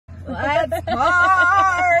Let's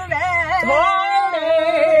party!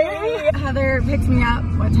 Heather picks me up.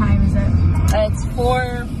 What time is it? It's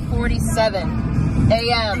 4:47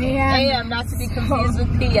 a.m. A.m. not to be confused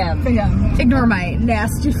with p.m. Ignore my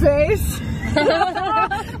nasty face.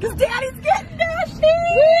 Because Daddy's getting nasty!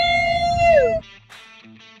 Woo!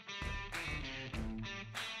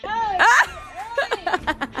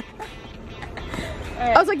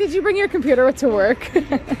 I was like, did you bring your computer to work?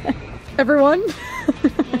 Everyone?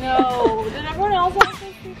 No. Did everyone else have to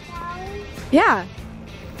see flowers? Yeah.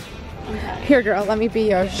 Okay. Here, girl, let me be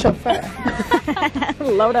your chauffeur.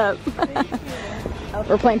 Load up.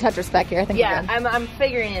 We're playing Tetris back here. I think. Yeah, I'm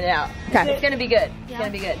figuring it out. Okay. It's gonna be good. It's gonna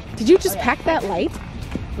be good. Did you just pack that light?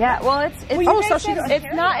 Yeah. Well, it's it's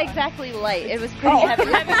not exactly light. It was pretty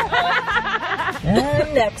heavy.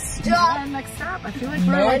 And next stop. I feel like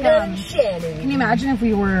we're like Shannon. Can you imagine if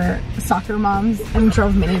we were soccer moms and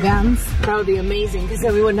drove minivans? That would be amazing because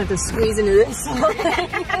then we wouldn't have to squeeze into this.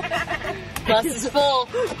 Bus is full.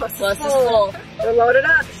 Bus is full. We're loaded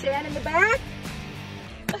up. Shan in the back.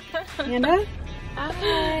 Amanda?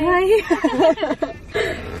 Hi.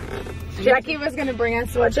 Jackie was gonna bring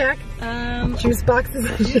us what, Jack? Juice boxes.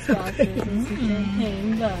 Juice boxes and some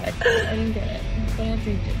champagne, but I didn't get it. But I'll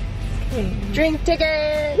drink it. Okay. Drink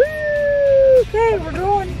ticket. Woo! Okay, we're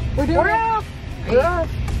going. We're off. We're off.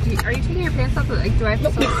 Are you taking your pants off? Like, do I have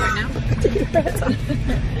to sew right now? Take your pants off.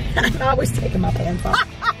 I always taking my pants off.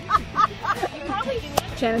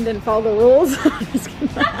 Shannon didn't follow the rules.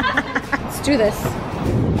 Let's do this.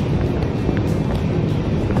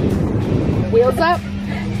 Wheels up.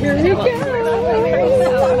 Here you go.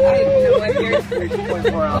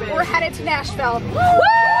 We're headed to Nashville. Woo!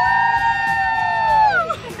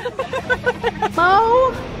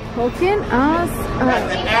 Mo hooking us up. Got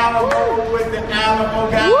the animal with the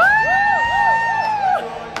animal guy. Woo!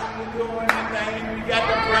 Doing the thing. We got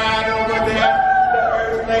the bride over there. The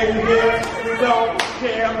first lady here. We don't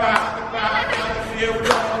care about the crowd. Here we're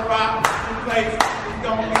gonna rock the place. It's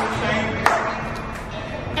gonna be the same.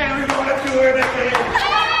 And we're gonna do it again.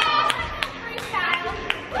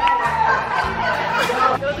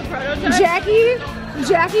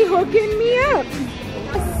 Jackie hooking me up.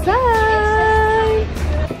 Side.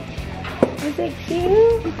 Is it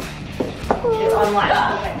cute? It's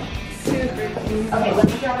online. Super cute. Okay, let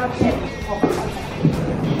me grab our shit. Hold on.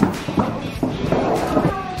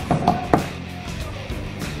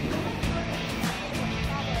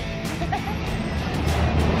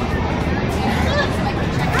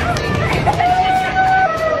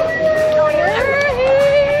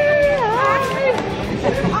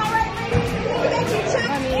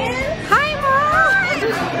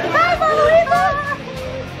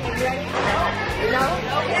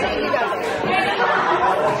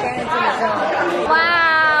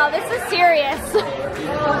 Wow, this is serious.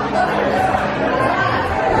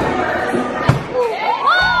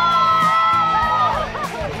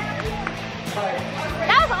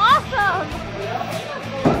 That was awesome.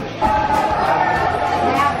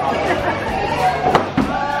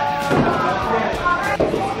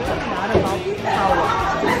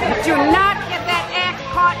 Do not get that axe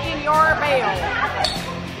caught in your bail.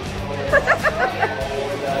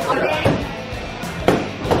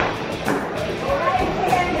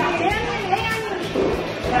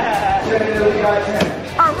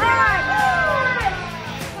 All right.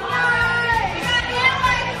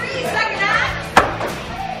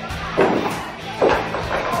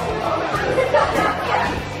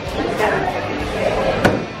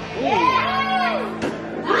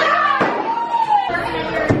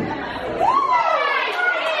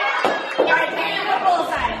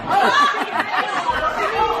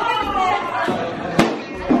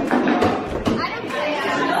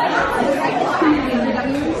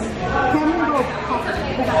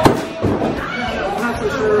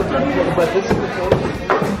 But this is the photo.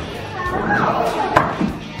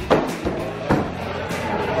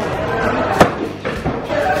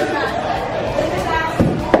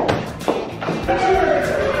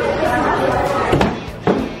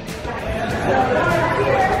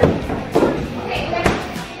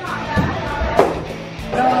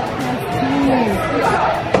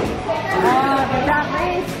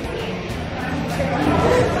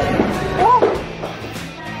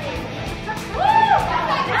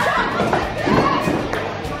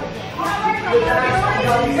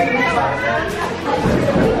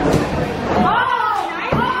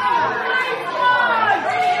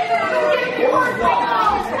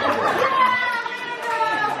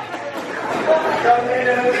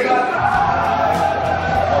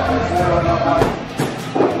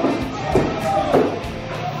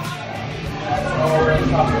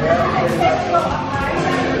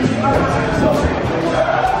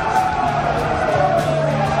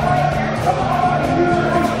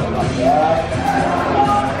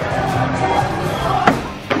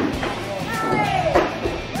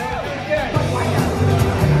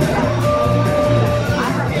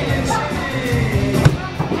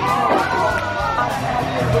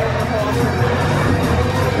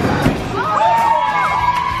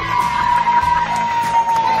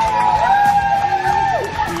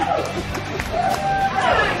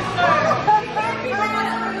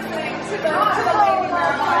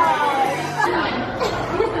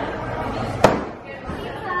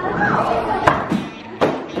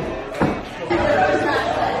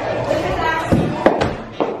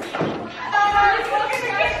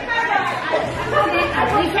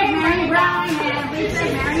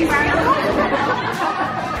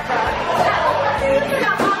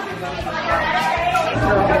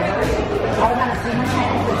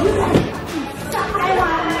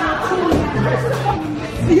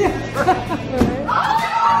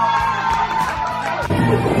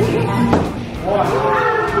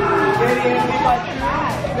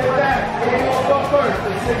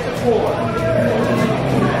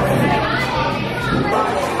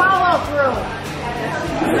 Follow through.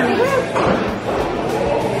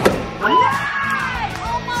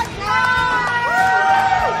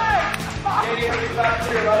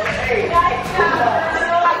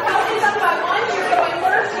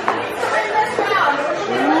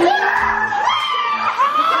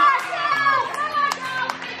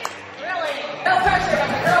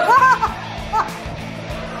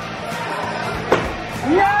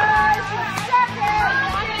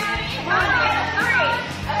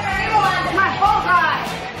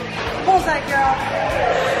 Bullseye, girl.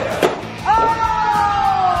 Oh!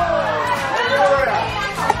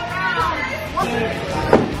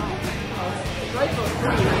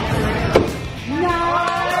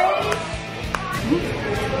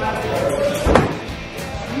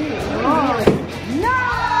 Nice. No!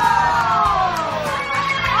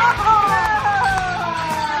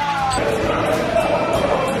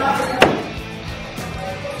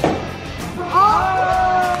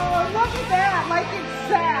 Oh, look at that, like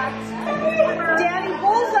exact. Dani,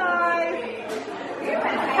 bullseye.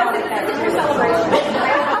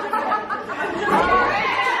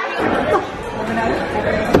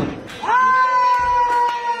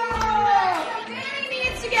 Dani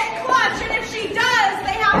needs to get clutch, and if she does,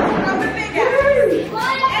 they have to throw the big ass.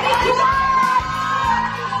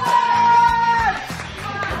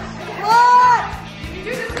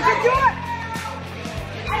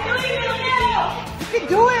 You can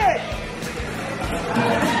do it.